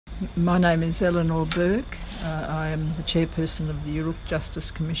My name is Eleanor Burke. I am the chairperson of the Yurok Justice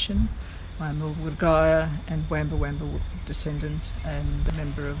Commission. I'm a Wurgaya and Wamba Wamba descendant and a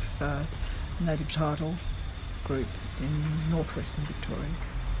member of Native Title group in northwestern Victoria.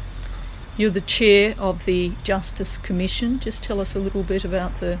 You're the chair of the Justice Commission. Just tell us a little bit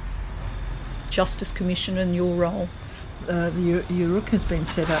about the Justice Commission and your role. The Yurok has been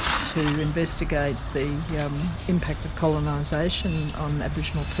set up to investigate the impact of colonisation on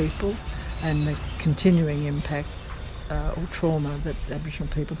Aboriginal people and the continuing impact or trauma that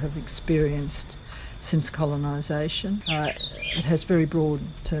Aboriginal people have experienced since colonisation. It has very broad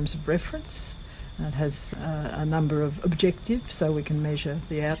terms of reference. It has a number of objectives so we can measure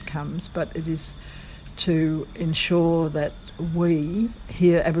the outcomes, but it is to ensure that we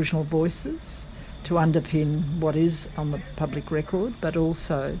hear Aboriginal voices to underpin what is on the public record, but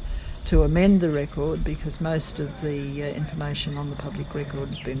also to amend the record because most of the information on the public record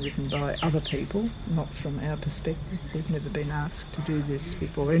has been written by other people, not from our perspective. We've never been asked to do this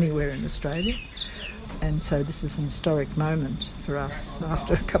before anywhere in Australia. And so this is an historic moment for us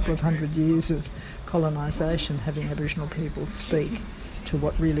after a couple of hundred years of colonisation, having Aboriginal people speak to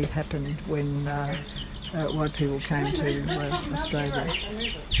what really happened when white people came to Australia.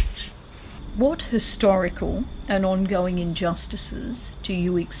 What historical and ongoing injustices do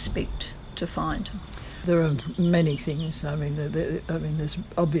you expect to find? There are many things. There's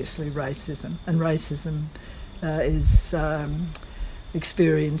obviously racism, and racism is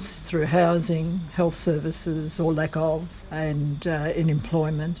experienced through housing, health services, or lack of, and in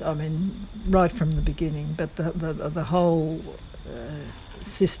employment. Right from the beginning. But the whole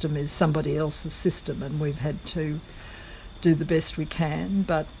system is somebody else's system, and we've had to do the best we can.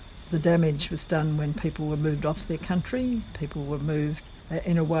 But the damage was done when people were moved off their country. People were moved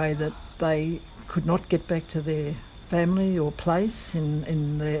in a way that they could not get back to their family or place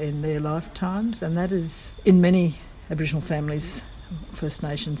in their lifetimes, and that is in many Aboriginal families, First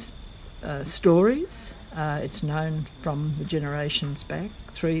Nations stories. It's known from the generations back,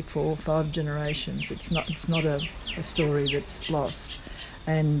 3, 4, 5 generations. It's not a story that's lost,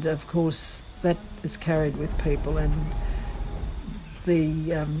 and of course that is carried with people, and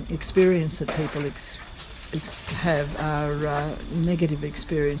the experience that people have are negative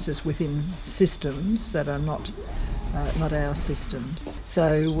experiences within systems that are not our systems.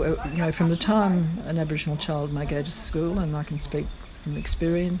 So, from the time an Aboriginal child may go to school, and I can speak from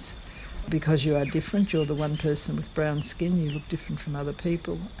experience, because you are different, you're the one person with brown skin, you look different from other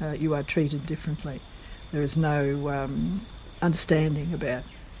people, you are treated differently. There is no understanding about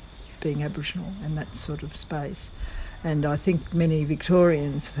being Aboriginal in that sort of space. And I think many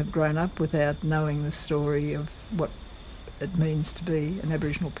Victorians have grown up without knowing the story of what it means to be an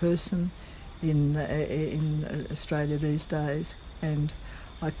Aboriginal person in Australia these days. And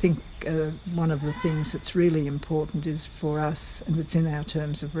I think one of the things that's really important is for us, and it's in our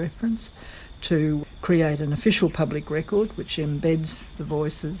terms of reference, to create an official public record which embeds the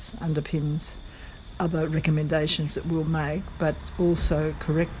voices, underpins other recommendations that we'll make, but also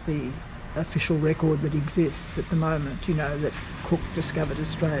correct the official record that exists at the moment, that Cook discovered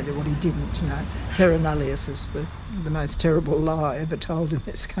Australia, what he didn't, Terra nullius is the most terrible lie ever told in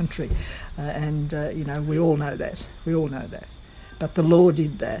this country, we all know that, but the law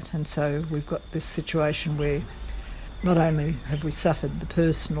did that, and so we've got this situation where not only have we suffered the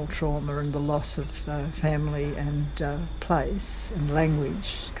personal trauma and the loss of family and place and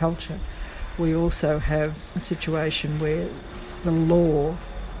language, culture, we also have a situation where the law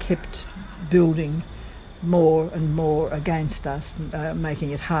kept building more and more against us,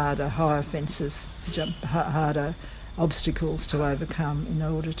 making it harder, higher fences, harder obstacles to overcome in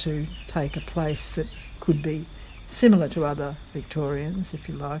order to take a place that could be similar to other Victorians, if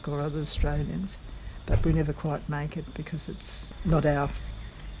you like, or other Australians. But we never quite make it because it's not our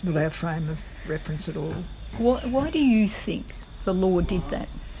frame of reference at all. Why do you think the law did that?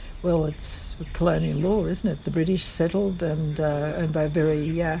 Well, it's colonial law, isn't it? The British settled, and they're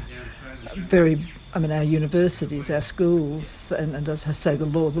very, our universities, our schools, and as I say, the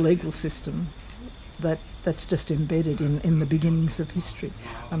law, the legal system, that's just embedded in the beginnings of history.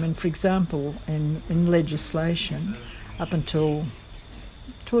 For example, in legislation, up until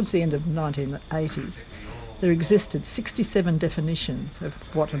towards the end of the 1980s, there existed 67 definitions of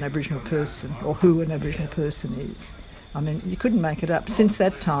what an Aboriginal person, or who an Aboriginal person is. You couldn't make it up. Since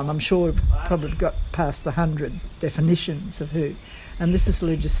that time, I'm sure we've probably got past the 100 definitions of who. And this is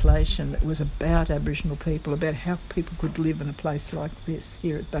legislation that was about Aboriginal people, about how people could live in a place like this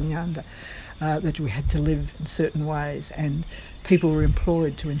here at Bunyanda, that we had to live in certain ways, and people were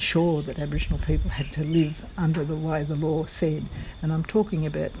employed to ensure that Aboriginal people had to live under the way the law said. And I'm talking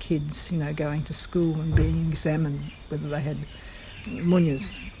about kids, going to school and being examined, whether they had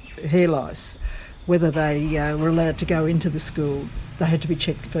munyas, hair lice, whether they were allowed to go into the school. They had to be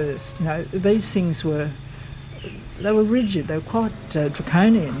checked first. These things were rigid. They were quite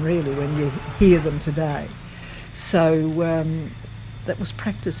draconian, really, when you hear them today. So that was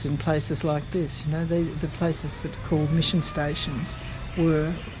practiced in places like this. The places that are called mission stations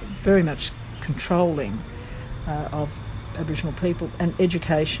were very much controlling of Aboriginal people, and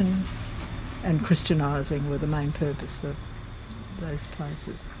education and Christianising were the main purpose of those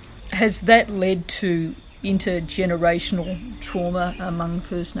places. Has that led to intergenerational trauma among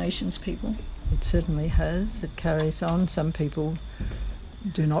First Nations people? It certainly has. It carries on. Some people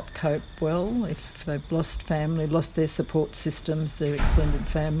do not cope well if they've lost family, lost their support systems, their extended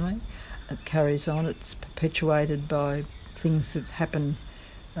family. It carries on. It's perpetuated by things that happen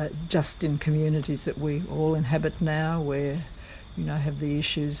just in communities that we all inhabit now, where have the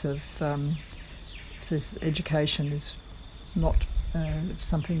issues of if this education is not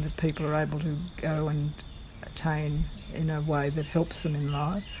something that people are able to go and attain in a way that helps them in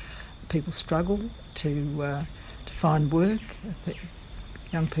life. People struggle to find work.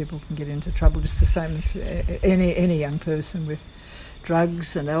 Young people can get into trouble just the same as any young person, with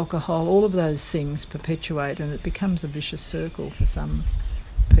drugs and alcohol. All of those things perpetuate, and it becomes a vicious circle for some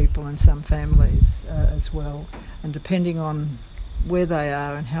people and some families as well. And depending on where they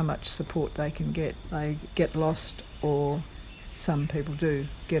are and how much support they can get, they get lost, or some people do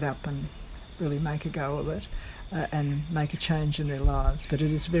get up and really make a go of it and make a change in their lives. But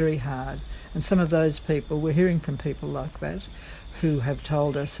it is very hard. And some of those people, we're hearing from people like that, who have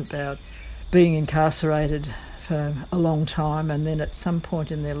told us about being incarcerated for a long time, and then at some point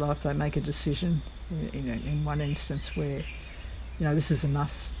in their life they make a decision, in one instance where, this is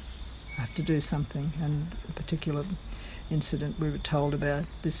enough, I have to do something. And a particular incident we were told about,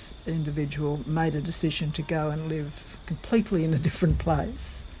 this individual made a decision to go and live completely in a different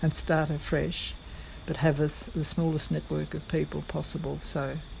place and start afresh, but have the smallest network of people possible,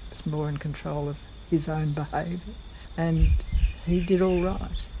 so it's more in control of his own behaviour. And he did all right.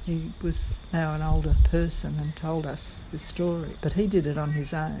 He was now an older person and told us this story, but he did it on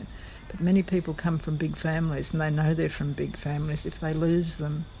his own. But many people come from big families, and they know they're from big families. If they lose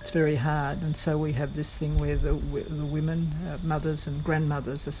them, it's very hard. And so we have this thing where the women, mothers and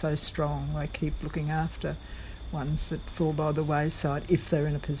grandmothers, are so strong. They keep looking after ones that fall by the wayside, if they're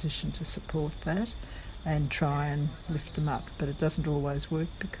in a position to support that, and try and lift them up. But it doesn't always work,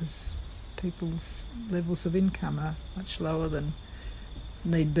 because people's levels of income are much lower than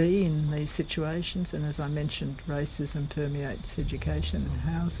need be in these situations. And as I mentioned, racism permeates education and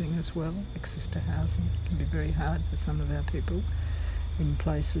housing as well. Access to housing can be very hard for some of our people in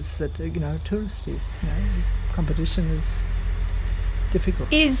places that are, touristy. Competition is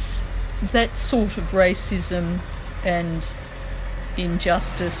difficult. Is that sort of racism and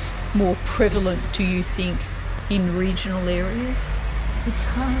injustice more prevalent, do you think, in regional areas? It's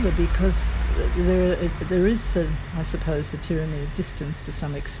harder because there is the tyranny of distance to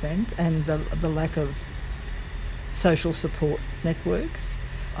some extent, and the lack of social support networks.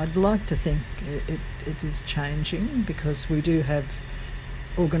 I'd like to think it is changing, because we do have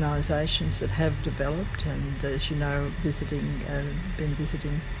organisations that have developed, and as you know, been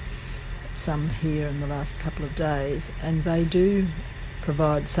visiting some here in the last couple of days, and they do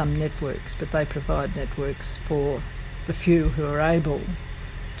provide some networks, but they provide networks for the few who are able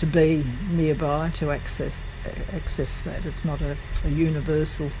to be nearby to access that. It's not a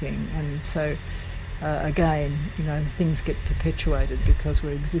universal thing, and so again, things get perpetuated because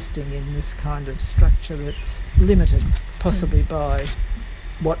we're existing in this kind of structure that's limited, possibly by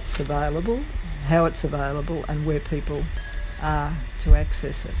what's available, how it's available, and where people are to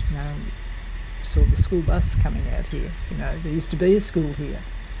access it. Saw the school bus coming out here. There used to be a school here.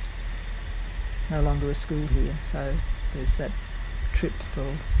 No longer a school here, so there's that trip for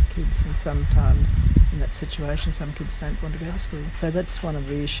kids, and sometimes in that situation some kids don't want to go to school. So that's one of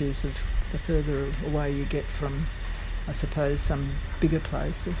the issues of the further away you get from, I suppose, some bigger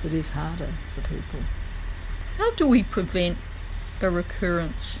places, it is harder for people. How do we prevent a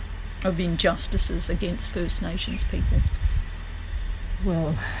recurrence of injustices against First Nations people?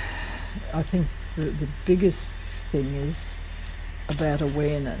 Well, I think the biggest thing is about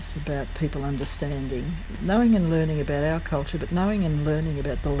awareness, about people understanding, knowing and learning about our culture, but knowing and learning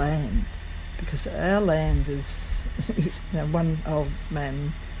about the land, because our land is Now, one old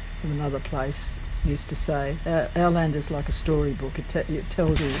man from another place used to say, our land is like a storybook. It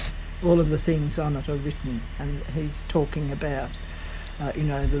tells you all of the things on it are written, and he's talking about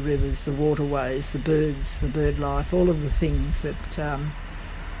the rivers, the waterways, the birds, the bird life, all of the things that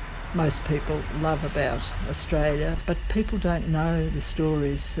most people love about Australia. But people don't know the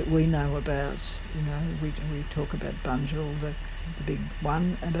stories that we know about. We talk about Bunjil, the big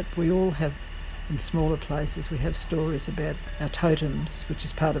one, but we all have, in smaller places, we have stories about our totems, which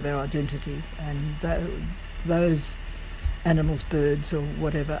is part of our identity, and those animals, birds or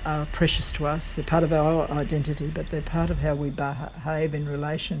whatever, are precious to us. They're part of our identity, but they're part of how we behave in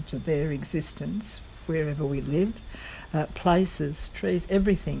relation to their existence wherever we live, places, trees,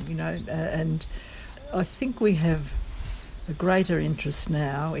 everything, and I think we have a greater interest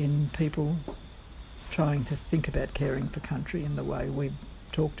now in people trying to think about caring for country in the way we've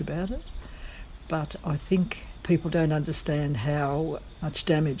talked about it. But I think people don't understand how much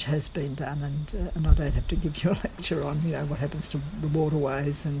damage has been done, and I don't have to give you a lecture on what happens to the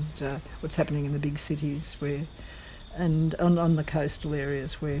waterways and what's happening in the big cities and on the coastal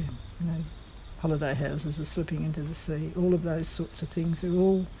areas where holiday houses are slipping into the sea. All of those sorts of things are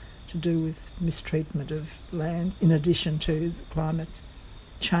all to do with mistreatment of land, in addition to climate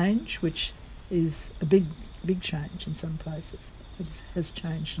change, which is a big change in some places. It has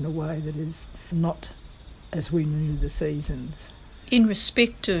changed in a way that is not as we knew the seasons. In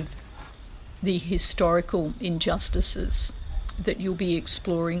respect of the historical injustices that you'll be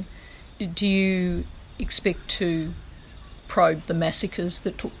exploring, do you expect to probe the massacres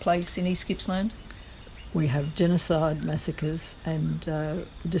that took place in East Gippsland? We have genocide, massacres, and the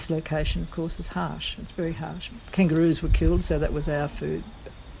dislocation, of course, is harsh. It's very harsh. Kangaroos were killed, so that was our food.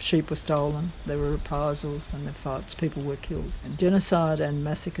 Sheep were stolen, there were reprisals and the fights, people were killed. And genocide and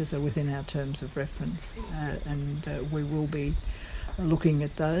massacres are within our terms of reference, and we will be looking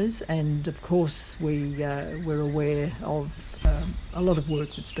at those. And of course we're aware of a lot of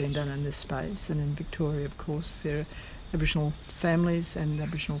work that's been done in this space, and in Victoria, of course, there are Aboriginal families and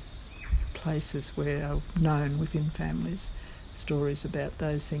Aboriginal places where are known within families, stories about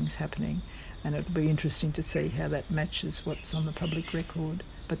those things happening, and it'll be interesting to see how that matches what's on the public record.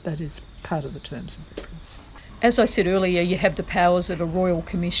 But that is part of the terms of reference. As I said earlier, you have the powers of a Royal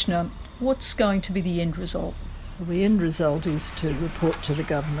Commissioner. What's going to be the end result? Well, the end result is to report to the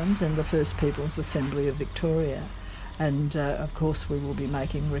government and the First Peoples Assembly of Victoria, and of course we will be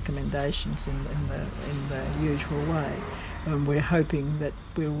making recommendations in the usual way. We're hoping that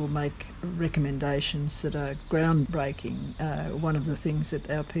we will make recommendations that are groundbreaking. One of the things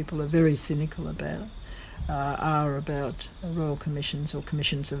that our people are very cynical about are about royal commissions or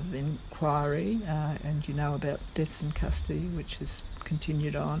commissions of inquiry, and about deaths in custody, which has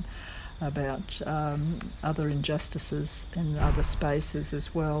continued on, about other injustices in other spaces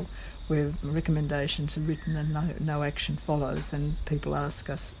as well, where recommendations are written and no action follows, and people ask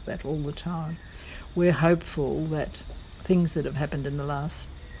us that all the time. We're hopeful that things that have happened in the last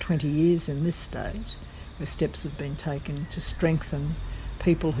 20 years in this state, where steps have been taken to strengthen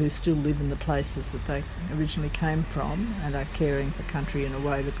people who still live in the places that they originally came from and are caring for country in a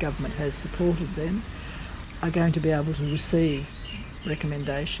way that government has supported them, are going to be able to receive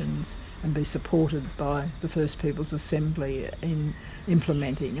recommendations and be supported by the First Peoples Assembly in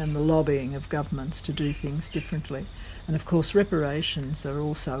implementing and the lobbying of governments to do things differently. And of course reparations are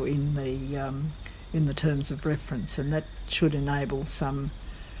also in the terms of reference, and that should enable some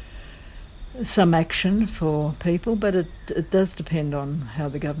action for people, but it does depend on how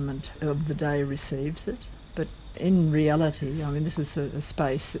the government of the day receives it. But in reality, this is a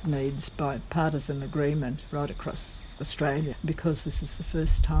space that needs bipartisan agreement right across Australia, because this is the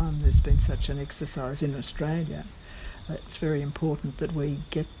first time there's been such an exercise in Australia. It's very important that we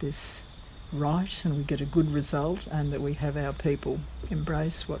get this right and we get a good result, and that we have our people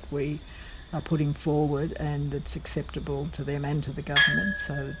embrace what we are putting forward and it's acceptable to them and to the government,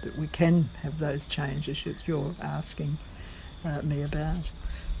 so that we can have those changes that you're asking me about.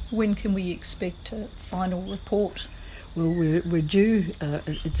 When can we expect a final report? Well, we're due,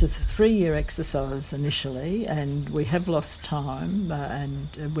 it's a 3-year exercise initially, and we have lost time,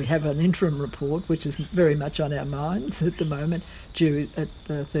 and we have an interim report which is very much on our minds at the moment, due at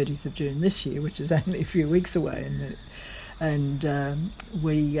the 30th of June this year, which is only a few weeks away, and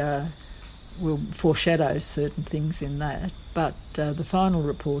we will foreshadow certain things in that, but the final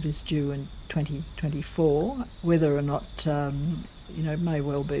report is due in 2024. Whether or not it may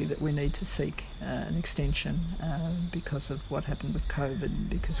well be that we need to seek an extension because of what happened with COVID,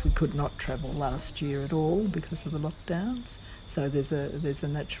 because we could not travel last year at all because of the lockdowns. So there's a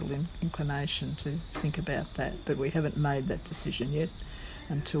natural inclination to think about that, but we haven't made that decision yet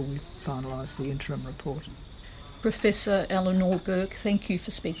until we finalise the interim report. Professor Eleanor Burke, thank you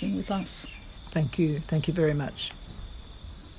for speaking with us. Thank you very much.